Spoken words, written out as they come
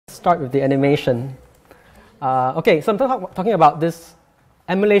start with the animation. Okay, so I'm talking about this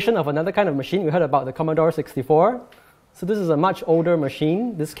emulation of another kind of machine. We heard about the Commodore 64. So this is a much older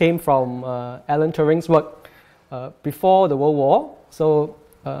machine. This came from Alan Turing's work before the World War. So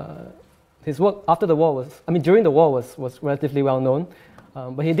his work after the war during the war was relatively well known.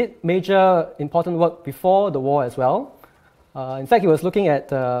 But he did major important work before the war as well. In fact, he was looking at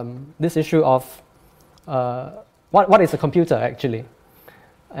this issue of what is a computer actually.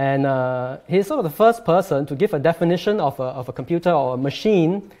 And he's sort of the first person to give a definition of a computer or a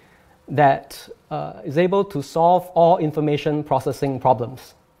machine that is able to solve all information processing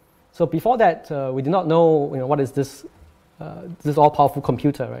problems. So before that, we did not know, what is this all-powerful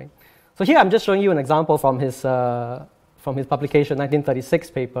computer, right? So here I'm just showing you an example from his publication,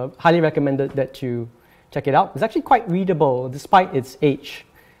 1936 paper. Highly recommended that you check it out. It's actually quite readable despite its age.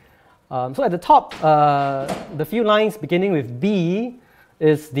 So at the top, the few lines beginning with B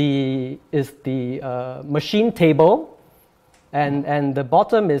is the machine table, and the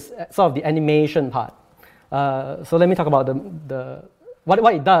bottom is sort of the animation part. So let me talk about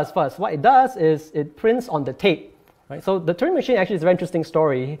what it does first. What it does is it prints on the tape. Right? So the Turing machine actually is a very interesting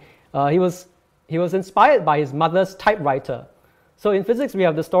story. He was inspired by his mother's typewriter. So in physics, we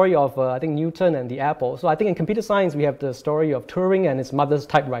have the story of, I think, Newton and the apple. So I think in computer science, we have the story of Turing and his mother's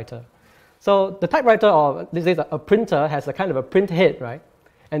typewriter. So the typewriter, or these days a printer, has a kind of a print head, right?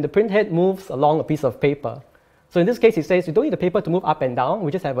 And the print head moves along a piece of paper. So in this case, he says, you don't need the paper to move up and down.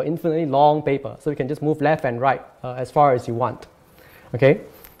 We just have an infinitely long paper. So you can just move left and right as far as you want. Okay?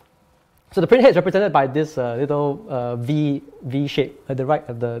 So the print head is represented by this little V shape at the right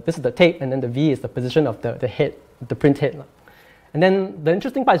of this is the tape, and then the V is the position of the head, the print head. And then the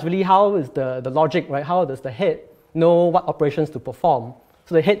interesting part is really how is the logic, right? How does the head know what operations to perform?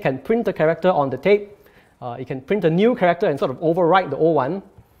 So the head can print the character on the tape. It can print a new character and sort of overwrite the old one.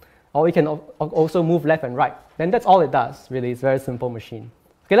 Or it can also move left and right. Then that's all it does, really. It's a very simple machine.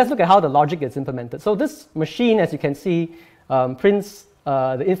 Okay, let's look at how the logic is implemented. So this machine, as you can see, prints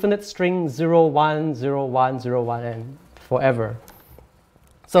the infinite string 0, 1, 0, 1, 0, 1, and forever.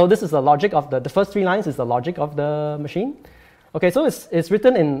 So this is the logic of the first three lines is the logic of the machine. Okay, so it's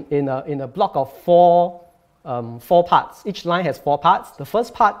written in a block of four parts. Each line has 4 parts. The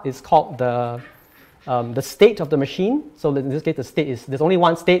first part is called the state of the machine. So in this case, the state is, there's only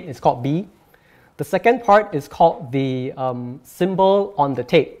one state, it's called B. The second part is called the symbol on the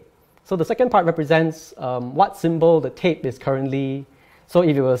tape. So the second part represents what symbol the tape is currently. So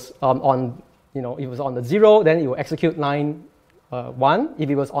if it was if it was on the 0, then it will execute line 1. If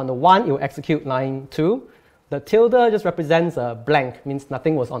it was on the 1, it will execute line 2. The tilde just represents a blank, means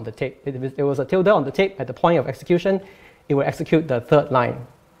nothing was on the tape. If it was a tilde on the tape at the point of execution, it will execute the third line.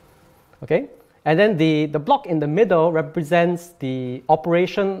 Okay? And then the block in the middle represents the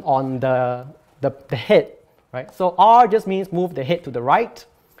operation on the head, right? So R just means move the head to the right.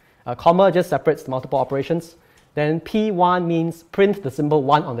 Comma just separates the multiple operations. Then P1 means print the symbol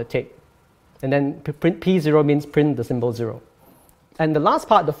 1 on the tape. And then P0 means print the symbol 0. And the last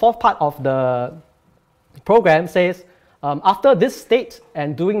part, the fourth part of the program says, after this state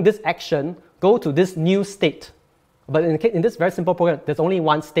and doing this action, go to this new state. But in this very simple program, there's only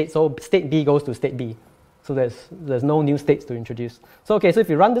one state, so state B goes to state B. So there's no new states to introduce. So okay, so if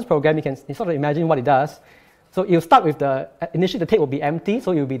you run this program, you can sort of imagine what it does. So you'll start with initially the tape will be empty,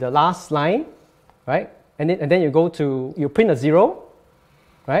 so it will be the last line, right? And then you print a 0,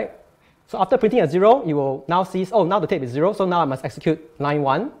 right? So after printing a 0, you will now see, oh, now the tape is 0, so now I must execute line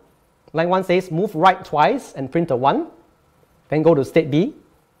 1. Line 1 says move right twice and print a 1, then go to state B.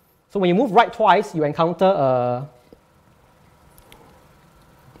 So when you move right twice, you encounter a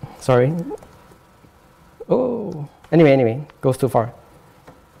anyway, goes too far.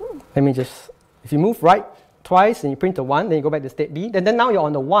 Let me just, if you move right twice and you print a 1, then you go back to state B, then now you're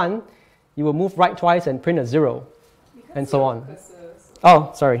on the 1, you will move right twice and print a 0, and so on.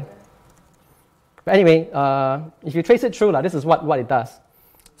 Oh, sorry. But anyway, if you trace it through, this is what it does.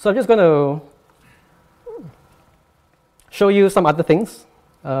 So I'm just going to show you some other things.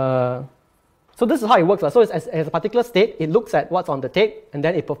 So this is how it works. So it's as a particular state, it looks at what's on the tape, and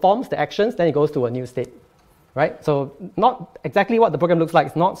then it performs the actions, then it goes to a new state. Right? So not exactly what the program looks like.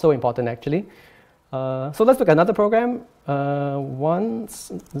 It's not so important, actually. So let's look at another program,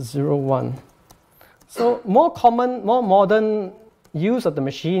 101. So more common, more modern use of the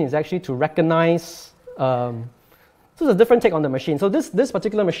machine is actually to recognize. So it's a different take on the machine. So this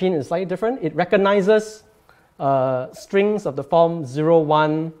particular machine is slightly different. It recognizes strings of the form 0,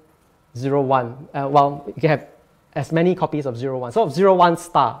 1, 0, 1. Well, you can have as many copies of 0, 1. So 0, 1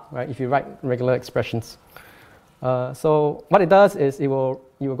 star, right, if you write regular expressions. So what it does is it will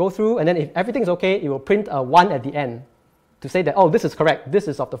you will go through, and then if everything's okay, it will print a 1 at the end to say that, oh, this is correct. This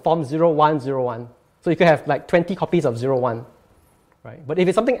is of the form 0101. So you could have like 20 copies of 01. Right? But if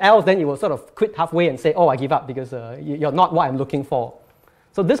it's something else, then you will sort of quit halfway and say, oh, I give up because you're not what I'm looking for.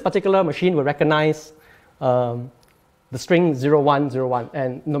 So this particular machine will recognize the string 0101,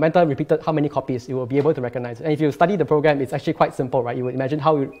 and no matter repeated how many copies, it will be able to recognize it. And if you study the program, it's actually quite simple, right? You would imagine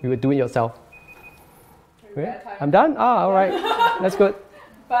how you would do it yourself. Okay? I'm done? Ah, all right. That's good.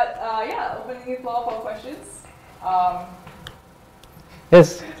 But yeah, opening the floor for questions.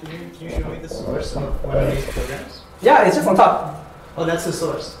 Yes? Can you show me the source of one of these programs? Yeah, it's just on top. Oh, that's the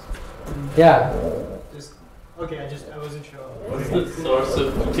source. Yeah. Okay, I wasn't sure. What's the source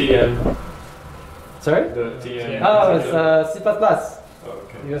of TM? Sorry? The TM. Oh, it's C++. Oh,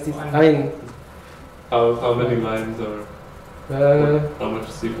 okay. I mean, How many lines or how much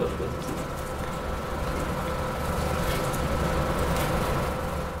C++?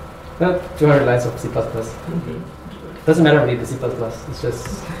 Not 200 lines of C++. Doesn't matter really the C++. It's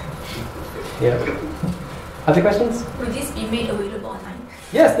just, yeah. Other questions? Will this be made available online?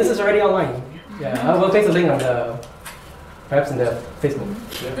 Yes, this is already online. Yeah, I will place a link on perhaps in the Facebook.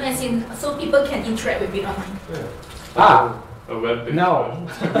 Yeah. No, as in, so people can interact with it online. Ah, a web page. no.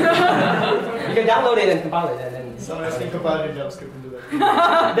 You can download it and compile it, and then. So I think about it in JavaScript and do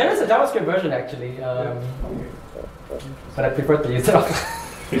that. There is a JavaScript version actually, but I prefer to use it.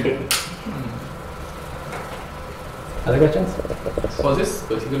 Other questions? For this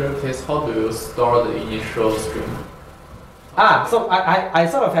particular case, how do you store the initial string? So I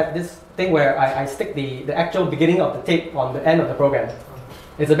sort of had this thing where I stick the actual beginning of the tape on the end of the program.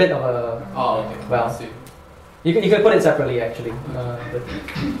 It's a bit of a... Oh, okay. Well, I see. You could put it separately actually. But,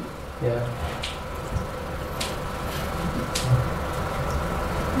 yeah.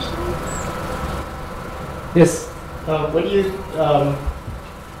 Yes? What do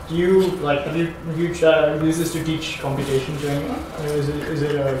you like? Have you used this to teach computation to anyone? Or is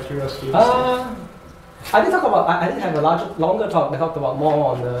it a curiosity? I did talk about. I did have a longer talk that talked about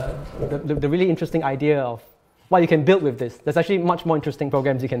more on the really interesting idea of what you can build with this. There's actually much more interesting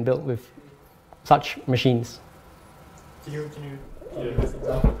programs you can build with such machines. Can you give us an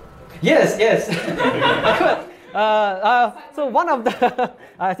example? Yes, I could. So one of the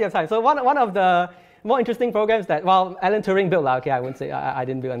I still have time. So one of the more interesting programs that, well, Alan Turing built. Okay, I wouldn't say I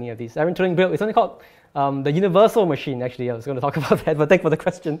didn't build any of these. Alan Turing built, it's something called the universal machine, actually. I was going to talk about that, but thanks for the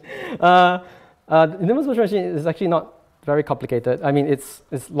question. The universal machine is actually not very complicated. I mean, it's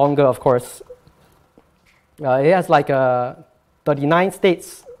longer, of course. It has like 39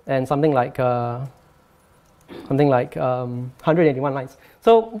 states and something like 181 lines.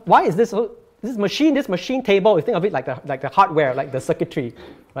 So why is this? This machine table, you think of it like the hardware, like the circuitry,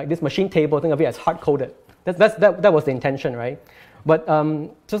 right? This machine table, think of it as hard-coded. That was the intention, right? But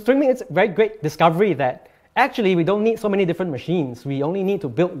so Turing it's a very great discovery that actually we don't need so many different machines. We only need to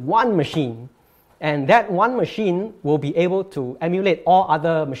build one machine, and that one machine will be able to emulate all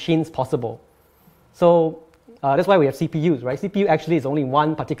other machines possible. So that's why we have CPUs, right? CPU actually is only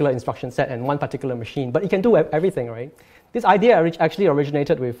one particular instruction set and one particular machine, but it can do everything, right? This idea actually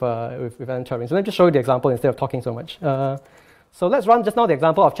originated with Alan Turing. So let me just show you the example instead of talking so much. So let's run just now the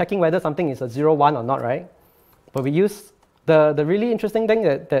example of checking whether something is a 0, 1 or not, right? But we use the really interesting thing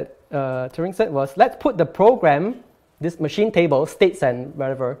that Turing said was, let's put the program, this machine table, states and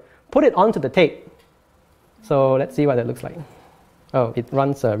whatever, put it onto the tape. So let's see what that looks like. Oh, it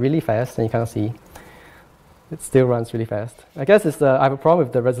runs really fast, and you can't see. It still runs really fast. I guess I have a problem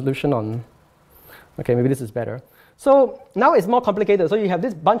with the resolution on... Okay, maybe this is better. So now it's more complicated. So you have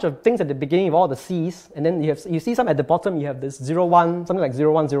this bunch of things at the beginning of all the C's, and then you see some at the bottom, you have this 0, 1, something like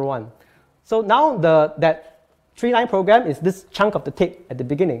 0, 1, 0, 1. So now that 3-line program is this chunk of the tape at the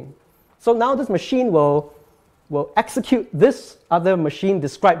beginning. So now this machine will execute this other machine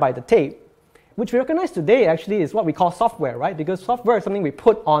described by the tape, which we recognize today actually is what we call software, right? Because software is something we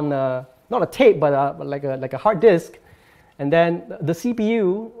put on not a tape, but like a hard disk, and then the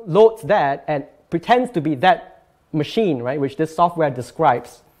CPU loads that and pretends to be that machine, right, which this software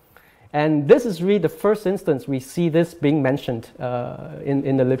describes. And this is really the first instance we see this being mentioned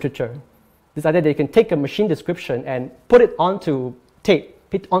in the literature. This idea that you can take a machine description and put it onto tape,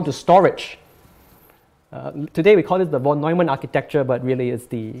 put it onto storage. Today we call it the von Neumann architecture, but really it's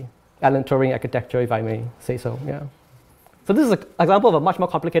the Alan Turing architecture, if I may say so. Yeah. So this is an example of a much more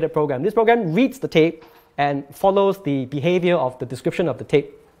complicated program. This program reads the tape and follows the behavior of the description of the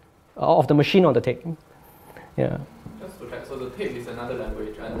tape, of the machine on the tape. Yeah. Just to check, so the tape is another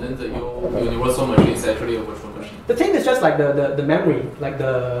language, and then the universal machine is actually a virtual machine. The tape is just like the memory, like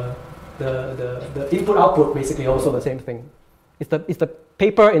the input-output, basically also the same thing. It's the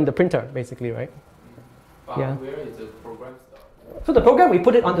paper in the printer, basically, right? But Yeah. where is the program stuff? So the program, we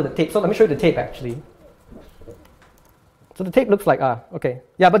put it onto the tape. So let me show you the tape, actually. So the tape looks like, okay.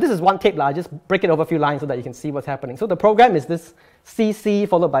 Yeah, but this is one tape. I just break it over a few lines so that you can see what's happening. So the program is this CC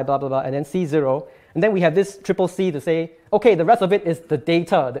followed by blah, blah, blah, and then C0. And then we have this triple C to say, okay, the rest of it is the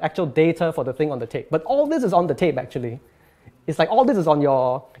data, the actual data for the thing on the tape. But all this is on the tape, actually. It's like all this is on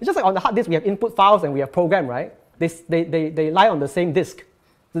your, it's just like on the hard disk, we have input files and we have program, right? They lie on the same disk.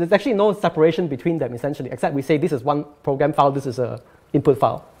 So there's actually no separation between them, essentially, except we say this is one program file, this is an input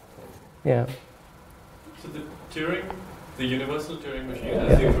file. Yeah. So the universal Turing machine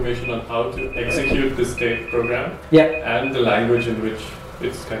has the information on how to execute this tape program and the language in which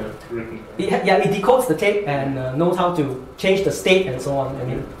it's kind of written. It decodes the tape and knows how to change the state and so on. I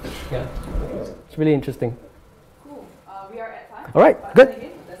mean, yeah, it's really interesting. Cool. We are at time. All right, But good. then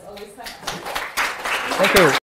again, there's always time. Thank you.